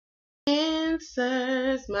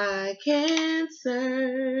cancers, my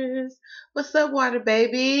cancers. What's up, water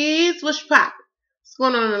babies? What's poppin'? What's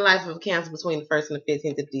going on in the life of a Cancer between the 1st and the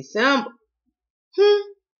 15th of December? Hmm?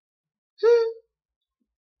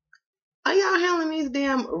 Are y'all handling these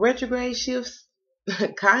damn retrograde shifts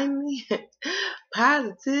kindly,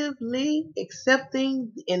 positively,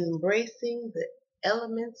 accepting, embracing the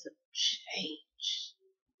elements of change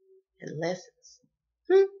and lessons?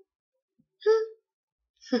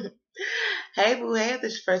 Hey boo, hey, if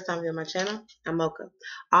this is your first time viewing my channel, I'm Mocha.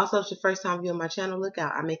 Also, if it's your first time viewing my channel, look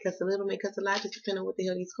out. I may cuss a little, may cuss a lot, just depending on what the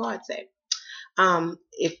hell these cards say.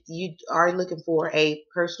 If you are looking for a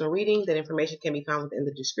personal reading, that information can be found within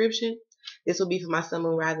the description. This will be for my Sun,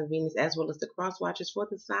 Moon, Rising, Venus, as well as the cross watchers for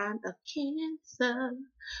the sign of Cancer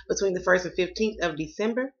between the 1st and 15th of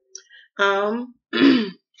December. Oh,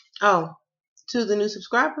 to the new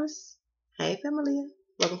subscribers, hey family,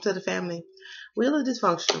 welcome to the family. We live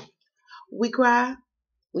dysfunctional. We cry,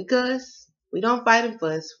 we cuss, we don't fight and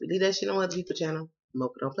fuss. We leave that shit on other people's channel.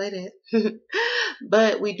 Mocha don't play that.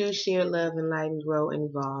 But we do share love and light and grow and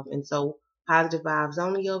evolve. And so positive vibes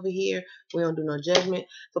only over here. We don't do no judgment.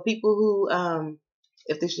 For people who,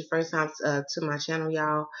 if this is your first time to my channel,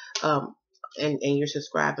 y'all, and you're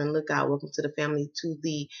subscribing, look out. Welcome to the family. To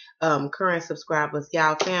the current subscribers,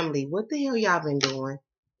 y'all family, what the hell y'all been doing?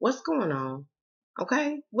 What's going on?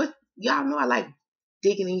 Okay? What y'all know I like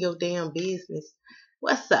digging in your damn business.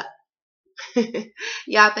 What's up?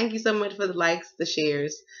 Y'all, thank you so much for the likes, the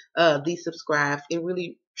shares, the subscribes. It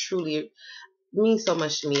really, truly means so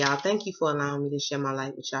much to me, y'all. Thank you for allowing me to share my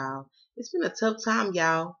life with y'all. It's been a tough time,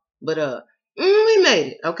 y'all, but we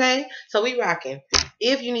made it, okay? So we rocking.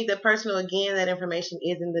 If you need that personal, again, that information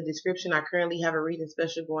is in the description. I currently have a reading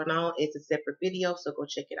special going on. It's a separate video, so go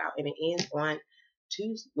check it out. And it ends on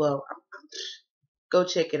Tuesday. Well, go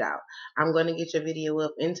check it out. I'm going to get your video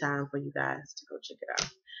up in time for you guys to go check it out.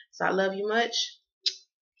 So I love you much.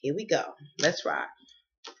 Here we go. Let's rock.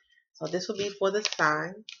 So this will be for the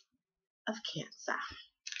sign of Cancer.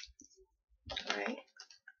 Alright.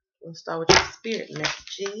 We'll start with your spirit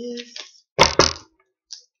messages.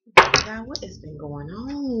 Now, what has been going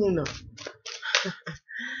on?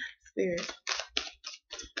 Spirit.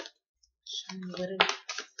 Show me what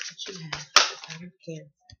you have for the sign of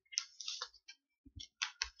Cancer.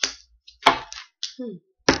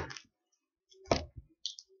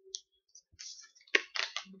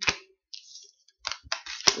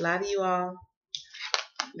 A lot of you all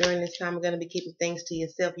during this time are going to be keeping things to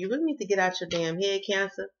yourself. You really need to get out your damn head,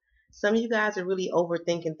 Cancer. Some of you guys are really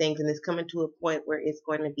overthinking things, and it's coming to a point where it's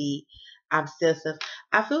going to be obsessive.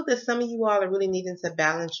 I feel that some of you all are really needing to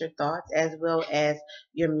balance your thoughts as well as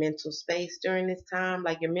your mental space during this time,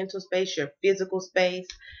 like your mental space, your physical space,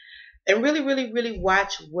 and really, really, really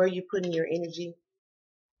watch where you're putting your energy.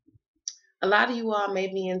 A lot of you all may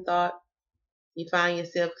be in thought. You find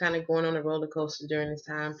yourself kind of going on a roller coaster during this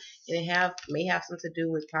time, and it may have something to do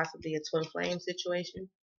with possibly a twin flame situation.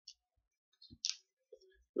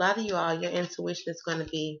 A lot of you all, your intuition is going to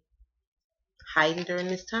be heightened during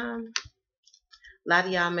this time. A lot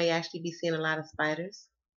of y'all may actually be seeing a lot of spiders.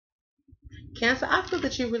 Cancer, I feel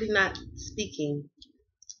that you're really not speaking.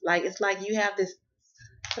 Like, it's like you have this,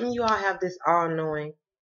 some of you all have this all-knowing.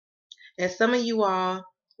 And some of you all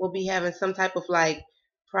will be having some type of like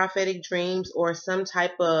prophetic dreams or some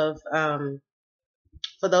type of,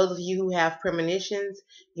 for those of you who have premonitions,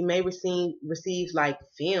 you may receive like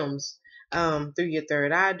films through your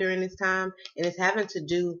third eye during this time, and it's having to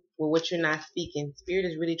do with what you're not speaking. Spirit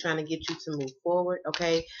is really trying to get you to move forward,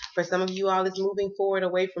 okay? For some of you all, it's moving forward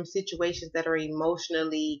away from situations that are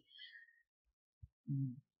emotionally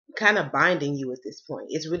kind of binding you at this point.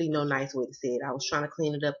 It's really no nice way to say it. I was trying to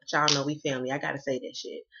clean it up, but y'all know we family. I gotta say that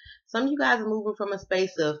shit. Some of you guys are moving from a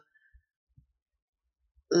space of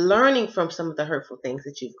learning from some of the hurtful things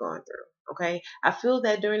that you've gone through. Okay, I feel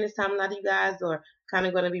that during this time, a lot of you guys are kind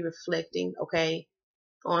of going to be reflecting, okay,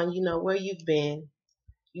 on where you've been.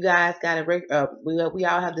 You guys got a we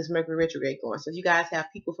all have this Mercury retrograde going, so you guys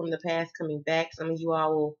have people from the past coming back. Some of you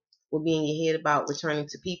all will be in your head about returning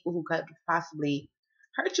to people who could possibly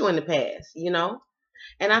hurt you in the past,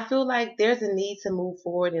 And I feel like there's a need to move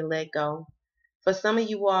forward and let go. For some of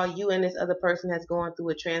you all, you and this other person has gone through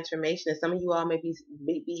a transformation, and some of you all may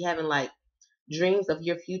be having like dreams of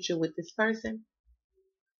your future with this person.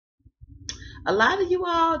 A lot of you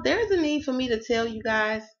all, there's a need for me to tell you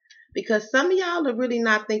guys, because some of y'all are really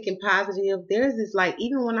not thinking positive. There's this, like,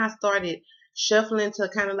 even when I started shuffling to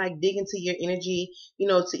kind of like dig into your energy,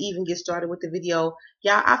 to even get started with the video.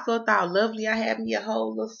 Y'all, I felt all lovely. I had me a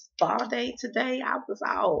whole little spa day today. I was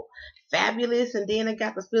all fabulous, and then I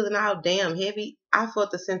got the feeling all damn heavy. I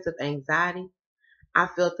felt a sense of anxiety. I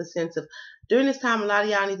felt the sense of, during this time, a lot of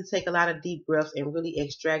y'all need to take a lot of deep breaths and really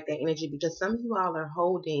extract that energy, because some of you all are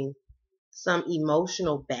holding some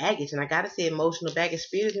emotional baggage. And I gotta say, emotional baggage.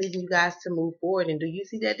 Spirit is needing you guys to move forward. And do you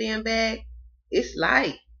see that damn bag? It's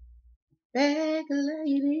light. Bag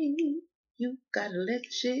lady, you gotta let the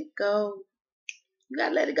shit go. You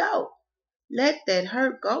gotta let it go. Let that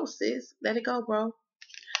hurt go, sis. Let it go, bro.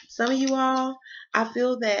 Some of you all, I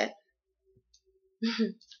feel that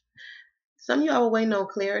some of you all are waiting on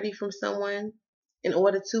clarity from someone in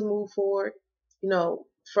order to move forward,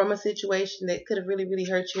 from a situation that could have really, really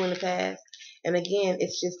hurt you in the past. And again,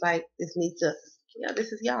 it's just like, this needs to,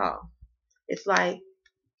 this is y'all. It's like,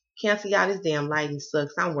 Cancer, y'all, this damn lighting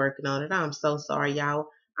sucks. I'm working on it. I'm so sorry, y'all.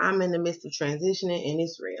 I'm in the midst of transitioning, and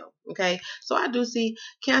it's real. Okay? So I do see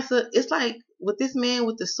Cancer. It's like with this man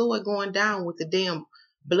with the sword going down with the damn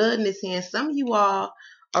blood in his hand. Some of you all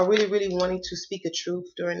are really, really wanting to speak a truth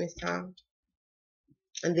during this time.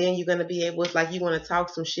 And then you're going to be able, it's like you want to talk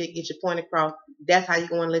some shit, get your point across. That's how you're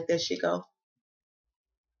going to let that shit go.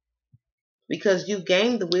 Because you've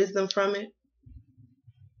gained the wisdom from it.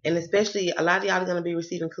 And especially, a lot of y'all are going to be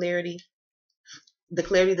receiving clarity. The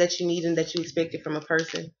clarity that you need and that you expected from a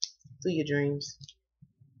person through your dreams.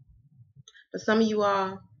 But some of you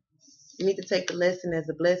all, you need to take the lesson as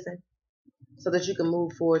a blessing so that you can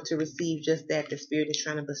move forward to receive just that the Spirit is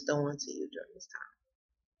trying to bestow onto you during this time.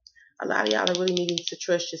 A lot of y'all are really needing to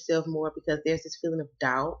trust yourself more, because there's this feeling of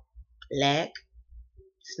doubt, lack.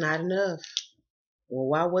 It's not enough. Well,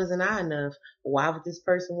 why wasn't I enough? Why would this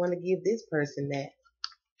person want to give this person that?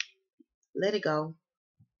 Let it go.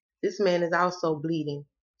 This man is also bleeding.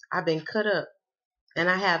 I've been cut up, and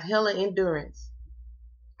I have hella endurance.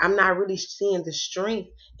 I'm not really seeing the strength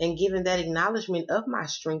and giving that acknowledgement of my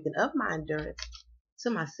strength and of my endurance to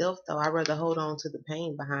myself, though. I'd rather hold on to the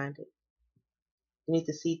pain behind it. You need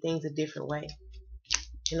to see things a different way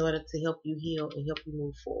in order to help you heal and help you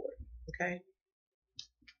move forward. Okay?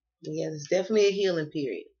 Yes, it's definitely a healing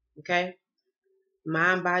period. Okay?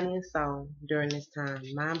 Mind, body, and soul during this time.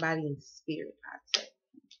 Mind, body, and spirit, I'd say.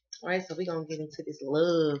 Alright, so we're going to get into this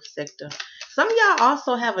love sector. Some of y'all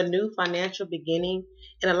also have a new financial beginning.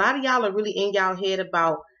 And a lot of y'all are really in y'all head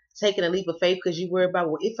about taking a leap of faith, because you worry about,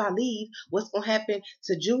 well, if I leave, what's going to happen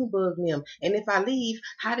to Junebug and them? And if I leave,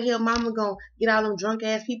 how the hell mama going to get all them drunk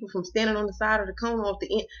ass people from standing on the side of the corner off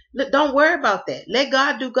the end? Look, don't worry about that. Let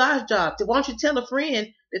God do God's job. So why don't you tell a friend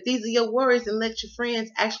that these are your worries, and let your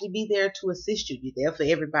friends actually be there to assist you? You're there for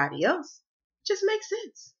everybody else. It just makes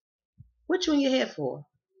sense. What you in your head for?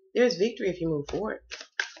 There's victory if you move forward.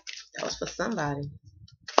 That was for somebody.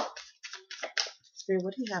 Spirit,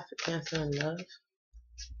 what do you have for Cancer and love?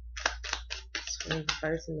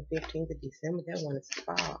 21st and the 15th of December. That one is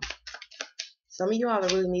fall. Some of you all are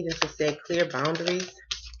really needing to set clear boundaries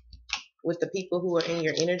with the people who are in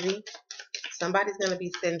your energy. Somebody's going to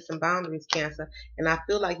be setting some boundaries, Cancer. And I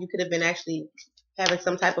feel like you could have been actually having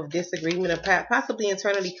some type of disagreement, or possibly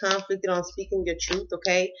internally conflicted on speaking your truth,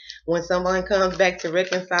 okay? When someone comes back to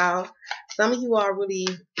reconcile. Some of you are really,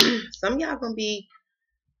 some of y'all going to be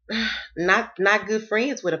not good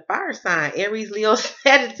friends with a fire sign. Aries, Leo,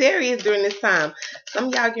 Sagittarius during this time. Some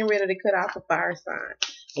of y'all getting ready to cut off a fire sign.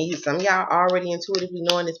 And some of y'all already intuitively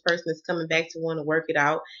knowing this person is coming back to want to work it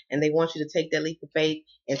out, and they want you to take that leap of faith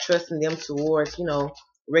and trusting them towards,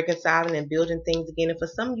 reconciling and building things again. And for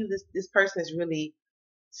some of you, this person is really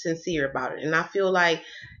sincere about it. And I feel like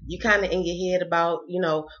you kind of in your head about,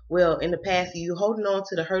 well, in the past, you holding on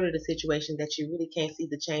to the hurt of the situation, that you really can't see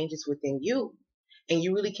the changes within you. And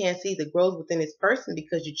you really can't see the growth within this person,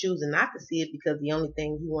 because you're choosing not to see it, because the only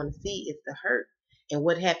thing you want to see is the hurt and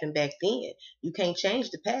what happened back then. You can't change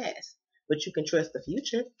the past, but you can trust the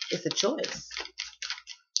future. It's a choice.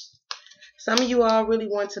 Some of you all really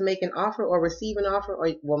want to make an offer or receive an offer, or,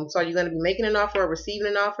 well, I'm sorry, you're going to be making an offer or receiving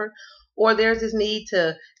an offer, or there's this need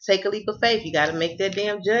to take a leap of faith. You got to make that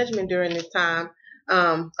damn judgment during this time.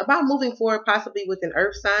 About moving forward, possibly with an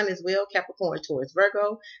earth sign as well, Capricorn, Taurus,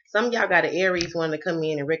 Virgo. Some of y'all got an Aries wanting to come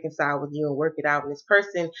in and reconcile with you and work it out. And this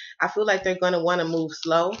person, I feel like they're going to want to move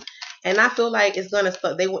slow. And I feel like it's going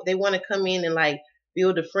to, they want to come in and like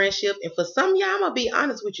build a friendship. And for some of y'all, I'm going to be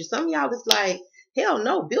honest with you. Some of y'all is like, hell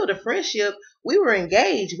no, build a friendship. We were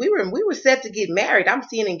engaged. We were set to get married. I'm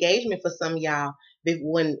seeing engagement for some of y'all.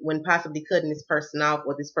 when possibly cutting this person off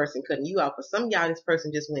or this person cutting you off. For some of y'all, this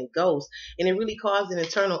person just went ghost, and it really caused an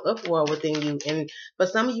internal uproar within you. And for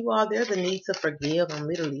some of you all, there's a need to forgive. I'm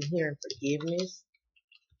literally hearing forgiveness.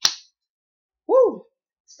 Woo!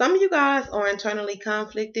 Some of you guys are internally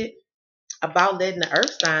conflicted about letting the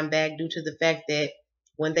earth sign back due to the fact that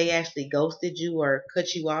when they actually ghosted you or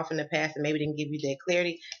cut you off in the past and maybe didn't give you that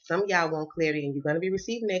clarity, some of y'all want clarity, and you're going to be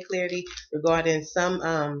receiving that clarity regarding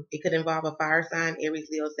some, it could involve a fire sign, Aries,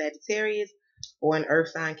 Leo, Sagittarius, or an earth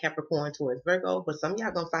sign, Capricorn, Taurus, Virgo. But some of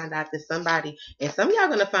y'all going to find out that somebody, and some of y'all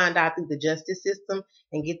going to find out through the justice system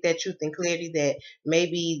and get that truth and clarity that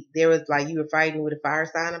maybe there was, like, you were fighting with a fire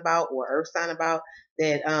sign about or earth sign about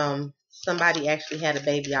that, somebody actually had a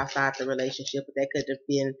baby outside the relationship, but that could have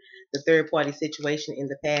been the third party situation in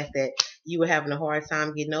the past that you were having a hard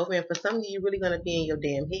time getting over. And for some of you, you're really going to be in your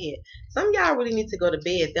damn head. Some of y'all really need to go to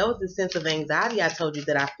bed. That was the sense of anxiety I told you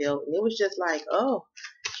that I felt. And it was just like, oh,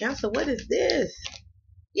 Cancer, what is this?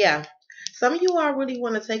 Yeah. Some of you all really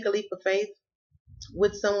want to take a leap of faith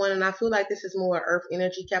with someone, and I feel like this is more earth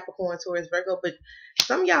energy, Capricorn, Taurus, Virgo, but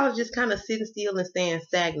some of y'all are just kind of sitting still and staying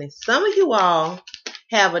stagnant. Some of you all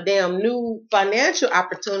have a damn new financial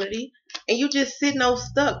opportunity and you just sitting on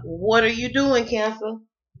stuck. What are you doing, Cancer?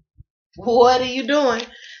 What are you doing?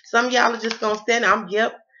 Some of y'all are just gonna stand there.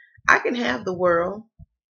 Yep, I can have the world.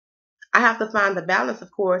 I have to find the balance,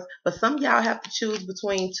 of course, but some of y'all have to choose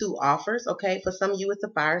between two offers. Okay, for some of you it's a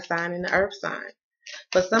fire sign and an earth sign.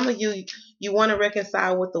 For some of you, you want to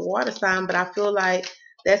reconcile with the water sign, but I feel like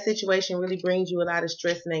that situation really brings you a lot of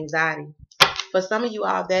stress and anxiety. For some of you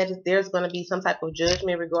all, there's going to be some type of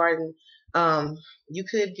judgment regarding, you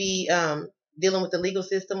could be dealing with the legal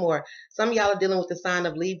system, or some of y'all are dealing with the sign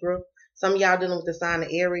of Libra. Some of y'all dealing with the sign of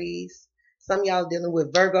Aries. Some of y'all dealing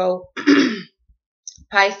with Virgo,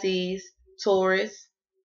 Pisces, Taurus.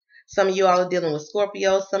 Some of you all are dealing with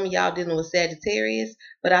Scorpio. Some of y'all dealing with Sagittarius.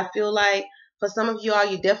 But I feel like for some of you all,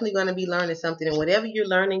 you're definitely going to be learning something. And whatever you're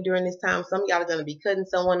learning during this time, some of y'all are going to be cutting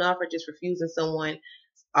someone off or just refusing someone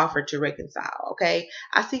offer to reconcile. Okay,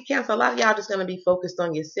 I see, Cancer, a lot of y'all just going to be focused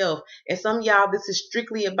on yourself, and some of y'all, this is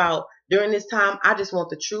strictly about, during this time, I just want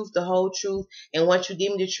the truth, the whole truth, and once you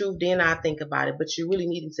give me the truth, then I think about it. But you really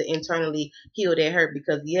needing to internally heal that hurt,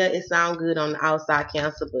 because yeah, it sounds good on the outside,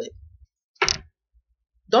 Cancer, but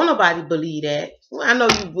don't nobody believe that. I know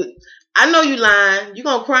you would. I know you lying. You're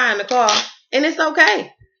gonna cry in the car, and it's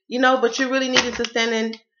okay, but you really needed to stand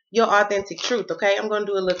in your authentic truth. Okay, I'm gonna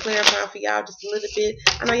do a little clarifying for y'all, just a little bit.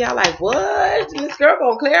 I know y'all like, what? This girl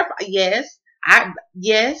gonna clarify? Yes,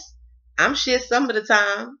 I'm shit some of the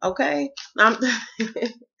time. Okay,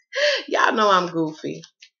 y'all know I'm goofy.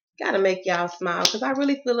 Gotta make y'all smile, because I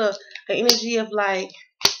really feel an energy of like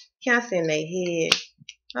Cancer in their head.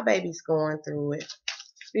 My baby's going through it.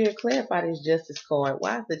 Spirit, clarify this justice card.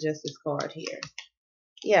 Why is the justice card here?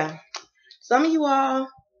 Yeah, some of y'all,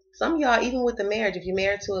 even with the marriage, if you're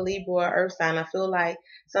married to a Libra or Earth sign, I feel like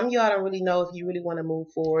some of y'all don't really know if you really want to move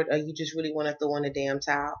forward, or you just really want to throw in the damn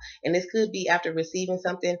towel. And this could be after receiving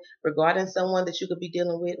something regarding someone that you could be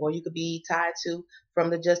dealing with, or you could be tied to from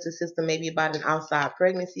the justice system, maybe about an outside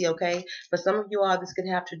pregnancy. Okay, for some of you all, this could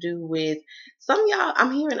have to do with some of y'all.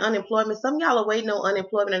 I'm hearing unemployment. Some of y'all are waiting on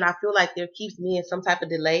unemployment, and I feel like there keeps being some type of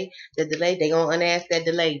delay. The delay, they gonna unask that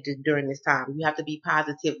delay during this time. You have to be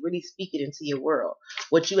positive, really speak it into your world.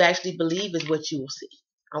 What you actually believe is what you will see.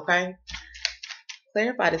 Okay,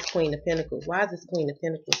 clarify this Queen of Pentacles. Why is this Queen of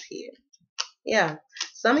Pentacles here? Yeah,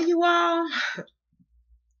 some of you all,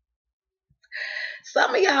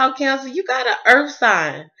 Cancer, you got an earth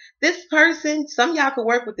sign. This person, some of y'all could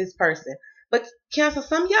work with this person. But Cancer,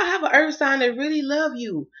 some of y'all have an earth sign that really love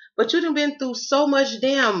you. But you done been through so much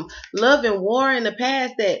damn love and war in the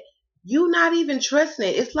past that you not even trusting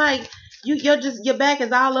it. It's like your back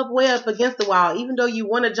is all up way up against the wall. Even though you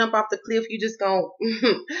want to jump off the cliff, you just gonna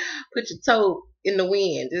put your toe in the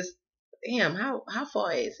wind. Just damn, how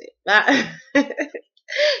far is it?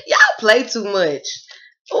 Y'all play too much.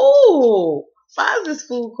 Ooh, why is this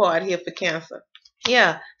Fool card here for Cancer?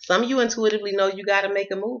 Yeah, some of you intuitively know you got to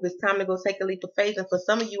make a move. It's time to go take a leap of faith. And for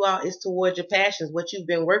some of you all, it's towards your passions, what you've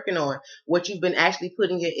been working on, what you've been actually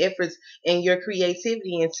putting your efforts and your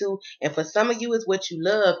creativity into. And for some of you, it's what you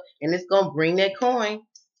love, and it's going to bring that coin.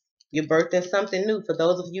 You're birthing something new. For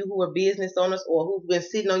those of you who are business owners or who've been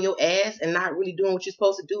sitting on your ass and not really doing what you're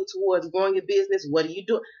supposed to do towards growing your business, what are you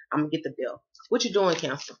doing? I'm going to get the bill. What you doing,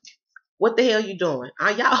 Cancer? What the hell you doing?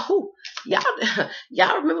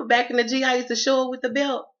 Y'all remember back in the G, I used to show up with the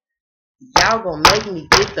belt? Y'all gonna make me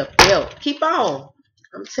get the belt. Keep on.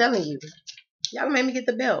 I'm telling you. Y'all made me get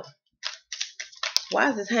the belt.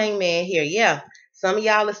 Why is this Hangman here? Yeah. Some of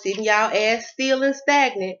y'all are sitting y'all ass still and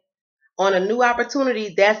stagnant on a new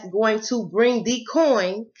opportunity that's going to bring the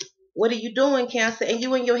coin. What are you doing, Cancer? And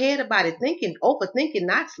you in your head about it, thinking, overthinking,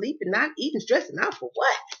 not sleeping, not eating, stressing out for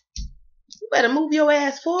what? You better move your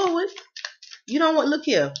ass forward. You don't want, look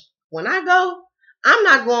here. When I go, I'm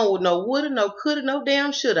not going with no woulda, no coulda, no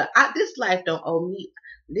damn shoulda. This life don't owe me.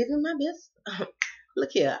 Living my best.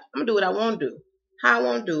 Look here. I'm going to do what I want to do. How I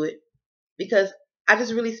want to do it. Because I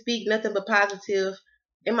just really speak nothing but positive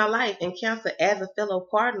in my life. And Cancer, as a fellow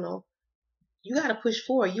cardinal, you got to push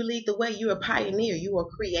forward. You lead the way. You're a pioneer. You're a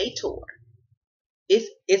creator.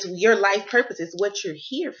 It's your life purpose. It's what you're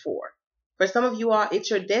here for. For some of you all, it's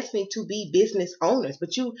your destiny to be business owners.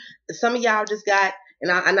 But some of y'all just got,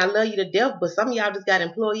 and I love you to death, but some of y'all just got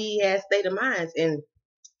employee ass state of minds. And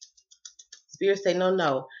Spirit say,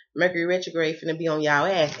 no. Mercury retrograde finna be on y'all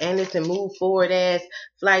ass. And it's a move forward ass,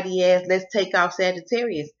 flighty ass, let's take off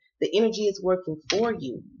Sagittarius. The energy is working for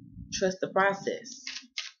you. Trust the process.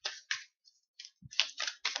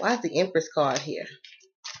 Why is the Empress card here?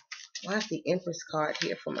 Why is the Empress card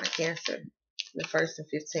here for my Cancer? The 1st and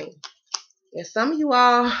 15th. And some of you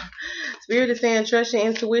all, Spirit is saying trust your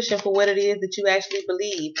intuition for what it is that you actually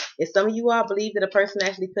believe. And some of you all believe that a person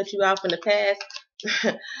actually cut you off in the past.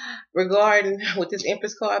 Regarding with this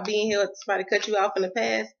Empress card being here, somebody cut you off in the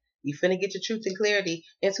past, you finna get your truth and clarity.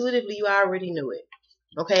 Intuitively, you already knew it.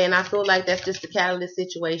 Okay, and I feel like that's just a catalyst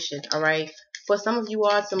situation, all right? For some of you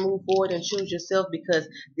all to move forward and choose yourself, because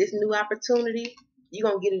this new opportunity, you're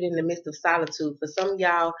going to get it in the midst of solitude. For some of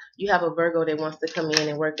y'all, you have a Virgo that wants to come in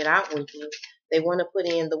and work it out with you. They want to put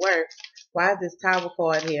in the work. Why is this Tower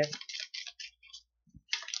card here?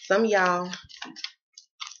 Some of y'all,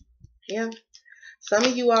 yeah. Some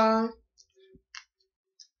of you all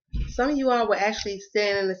were actually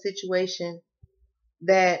staying in a situation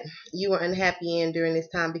that you were unhappy in during this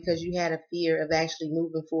time because you had a fear of actually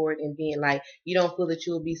moving forward and being like, you don't feel that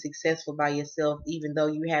you will be successful by yourself, even though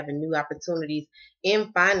you're having new opportunities in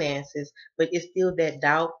finances, but it's still that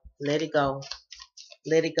doubt. Let it go.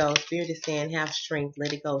 Let it go. Spirit is saying have strength.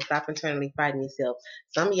 Let it go. Stop internally fighting yourself.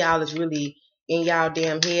 Some of y'all is really in y'all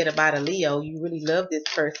damn head about a Leo. You really love this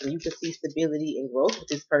person. You can see stability and growth with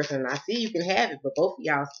this person. And I see you can have it, but both of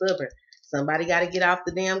y'all stubborn. Somebody got to get off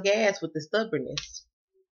the damn gas with the stubbornness.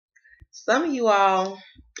 Some of y'all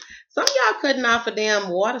cutting off a damn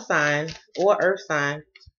water sign or earth sign.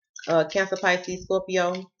 Cancer, Pisces,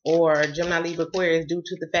 Scorpio, or Gemini, Libra, Aquarius, due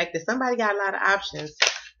to the fact that somebody got a lot of options.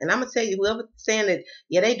 And I'm going to tell you, whoever's saying that,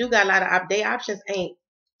 yeah, they do got a lot of their options ain't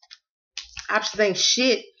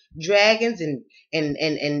shit. Dragons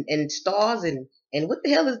and stars and what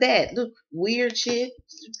the hell is that? Look, weird shit.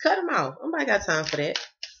 Cut them out. Nobody got time for that.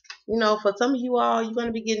 You know, for some of you all, you're going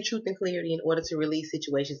to be getting truth and clarity in order to release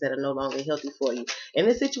situations that are no longer healthy for you. And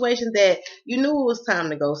the situations that you knew it was time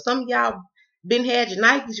to go. Some of y'all been had your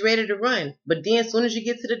Nikes ready to run. But then as soon as you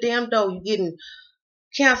get to the damn door, you're getting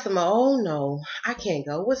Cancer mode. Oh no, I can't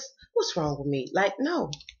go. What's wrong with me? Like,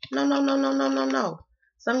 no.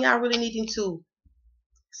 Some of y'all really needing to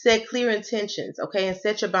set clear intentions, okay, and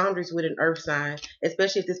set your boundaries with an earth sign,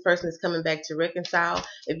 especially if this person is coming back to reconcile.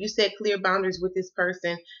 If you set clear boundaries with this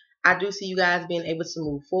person, I do see you guys being able to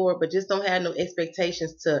move forward, but just don't have no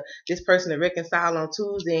expectations to this person to reconcile on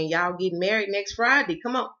Tuesday and y'all getting married next Friday.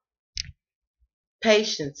 Come on.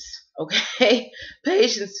 Patience, okay?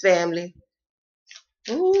 Patience, family.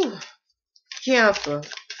 Ooh, Cancer.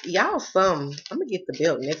 Y'all some. I'm going to get the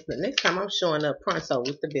belt next time I'm showing up pronto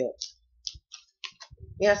with the belt.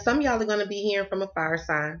 Yeah, some of y'all are going to be hearing from a fire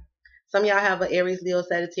sign. Some of y'all have an Aries, Leo,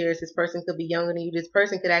 Sagittarius. This person could be younger than you. This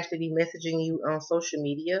person could actually be messaging you on social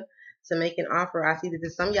media to make an offer. I see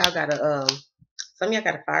that some of y'all got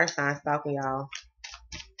a fire sign stalking y'all.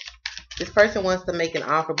 This person wants to make an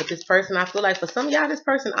offer, but this person, I feel like for some of y'all, this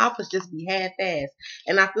person offers just be half-assed.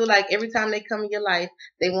 And I feel like every time they come in your life,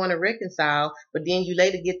 they want to reconcile, but then you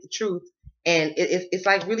later get the truth. And it's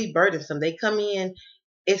like really burdensome. They come in,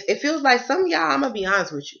 it feels like some of y'all, I'm going to be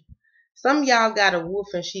honest with you. Some of y'all got a wolf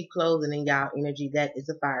in sheep clothing in y'all energy. That is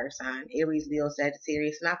a fire sign. Aries, Leo,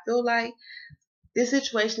 Sagittarius. And I feel like this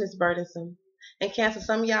situation is burdensome. And Cancer,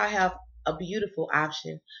 some of y'all have a beautiful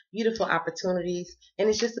option, beautiful opportunities, and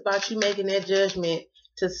it's just about you making that judgment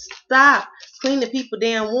to stop cleaning people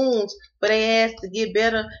damn wounds for they ass to get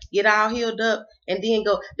better, get all healed up, and then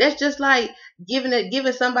go. That's just like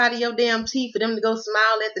giving somebody your damn teeth for them to go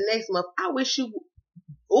smile at the next month. I wish you,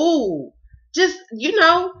 ooh, just, you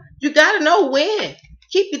know, you gotta know when.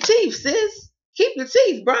 Keep your teeth, sis. Keep your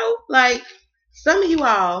teeth, bro. Like, some of you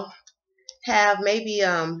all have maybe,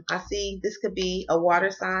 I see this could be a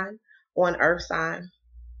water sign or an earth sign.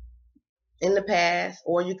 in the past,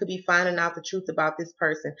 or you could be finding out the truth about this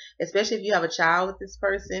person, especially if you have a child with this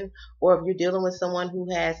person, or if you're dealing with someone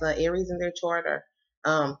who has Aries in their chart, or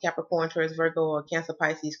Capricorn, Taurus, Virgo, or Cancer,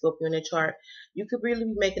 Pisces, Scorpio in their chart. You could really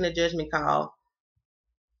be making a judgment call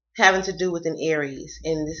having to do with an Aries,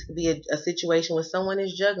 and this could be a situation where someone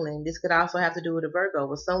is juggling. This could also have to do with a Virgo,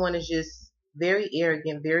 where someone is just very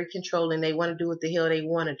arrogant, very controlling. They want to do what the hell they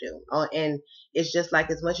want to do, and it's just like,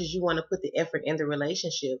 as much as you want to put the effort in the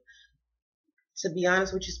relationship, to be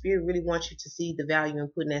honest with you, Spirit really wants you to see the value in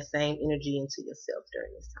putting that same energy into yourself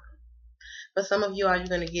during this time. But some of you are, you're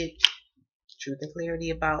going to get truth and clarity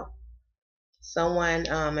about someone,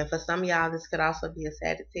 and for some of y'all, this could also be a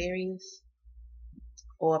Sagittarius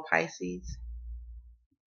or a Pisces.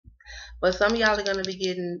 But some of y'all are going to be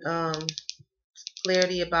getting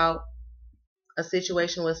clarity about a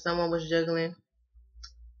situation where someone was juggling,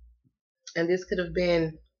 and this could have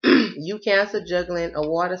been you, Cancer, juggling a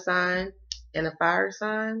water sign and a fire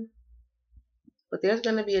sign. But there's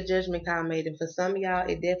going to be a judgment call made, and for some of y'all,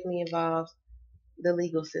 it definitely involves the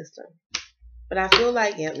legal system. But I feel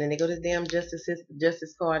like, yeah, and then they go to the damn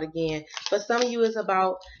justice card again. But some of you, is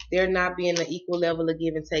about there not being an equal level of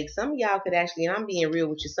give and take. Some of y'all could actually, and I'm being real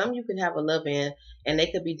with you, some of you could have a love in, and they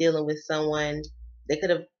could be dealing with someone, they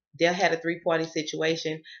had a three-party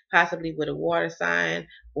situation, possibly with a water sign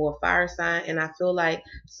or a fire sign. And I feel like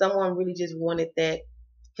someone really just wanted that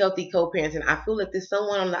healthy co-parenting. I feel like there's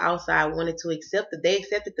someone on the outside wanted to accept that they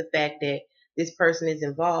accepted the fact that this person is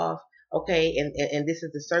involved, okay, and this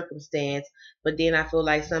is the circumstance. But then I feel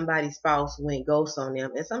like somebody's spouse went ghost on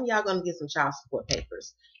them, and some of y'all gonna get some child support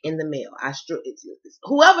papers in the mail.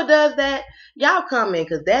 Whoever does that, y'all come in,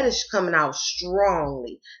 because that is coming out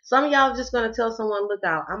strongly. Some of y'all just gonna tell someone, look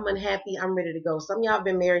out, I'm unhappy, I'm ready to go. Some of y'all have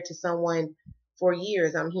been married to someone for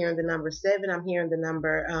years. I'm hearing the number 7. I'm hearing the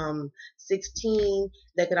number 16.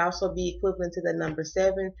 That could also be equivalent to the number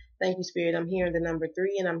 7. Thank you, Spirit. I'm hearing the number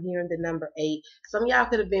 3, and I'm hearing the number 8. Some of y'all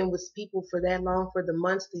could have been with people for that long, for the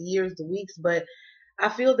months, the years, the weeks, but I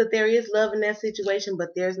feel that there is love in that situation, but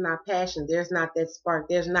there's not passion. There's not that spark.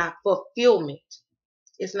 There's not fulfillment.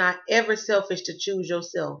 It's not ever selfish to choose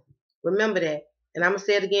yourself. Remember that. And I'm going to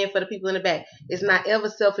say it again for the people in the back. It's not ever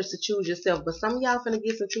selfish to choose yourself. But some of y'all finna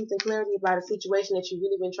get some truth and clarity about a situation that you've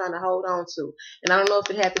really been trying to hold on to. And I don't know if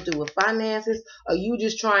it had to do with finances, or you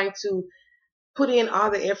just trying to put in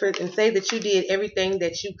all the effort and say that you did everything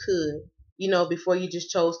that you could, before you just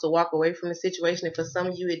chose to walk away from the situation. And for some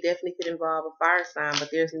of you, it definitely could involve a fire sign, but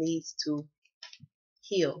there's needs to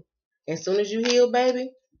heal. As soon as you heal,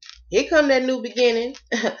 baby, here come that new beginning.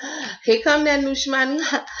 Here come that new shmoney.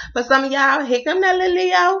 For some of y'all, here come that little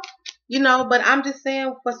Leo. But I'm just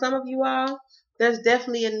saying, for some of you all, there's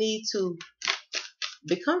definitely a need to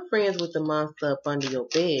become friends with the monster up under your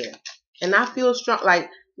bed. And I feel strong, like,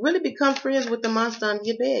 really become friends with the monster under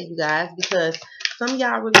your bed, you guys, because some of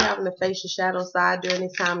y'all really having to face your shadow side during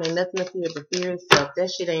this time. Ain't nothing to fear but fear itself.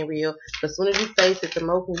 That shit ain't real. But as soon as you face it, the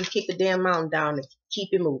more you kick the damn mountain down and keep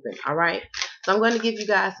it moving. All right? So I'm going to give you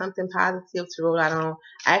guys something positive to roll out on.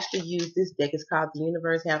 I actually use this deck. It's called The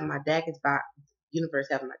Universe Having My Back. It's by Universe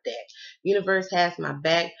Having My Back. Universe Has My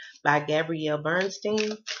Back by Gabrielle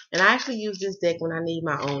Bernstein. And I actually use this deck when I need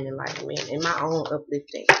my own enlightenment and my own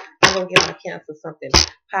uplifting. I'm going to give my Cancer something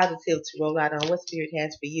positive to roll out on. What Spirit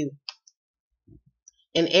has for you.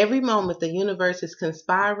 In every moment, the universe is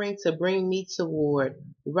conspiring to bring me toward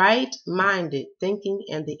right-minded thinking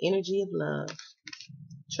and the energy of love.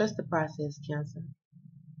 Trust the process, Cancer.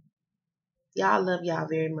 Y'all, love y'all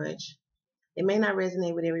very much. It may not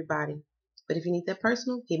resonate with everybody, but if you need that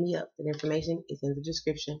personal, hit me up. The information is in the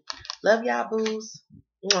description. Love y'all, boos.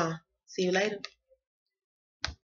 Mwah. See you later.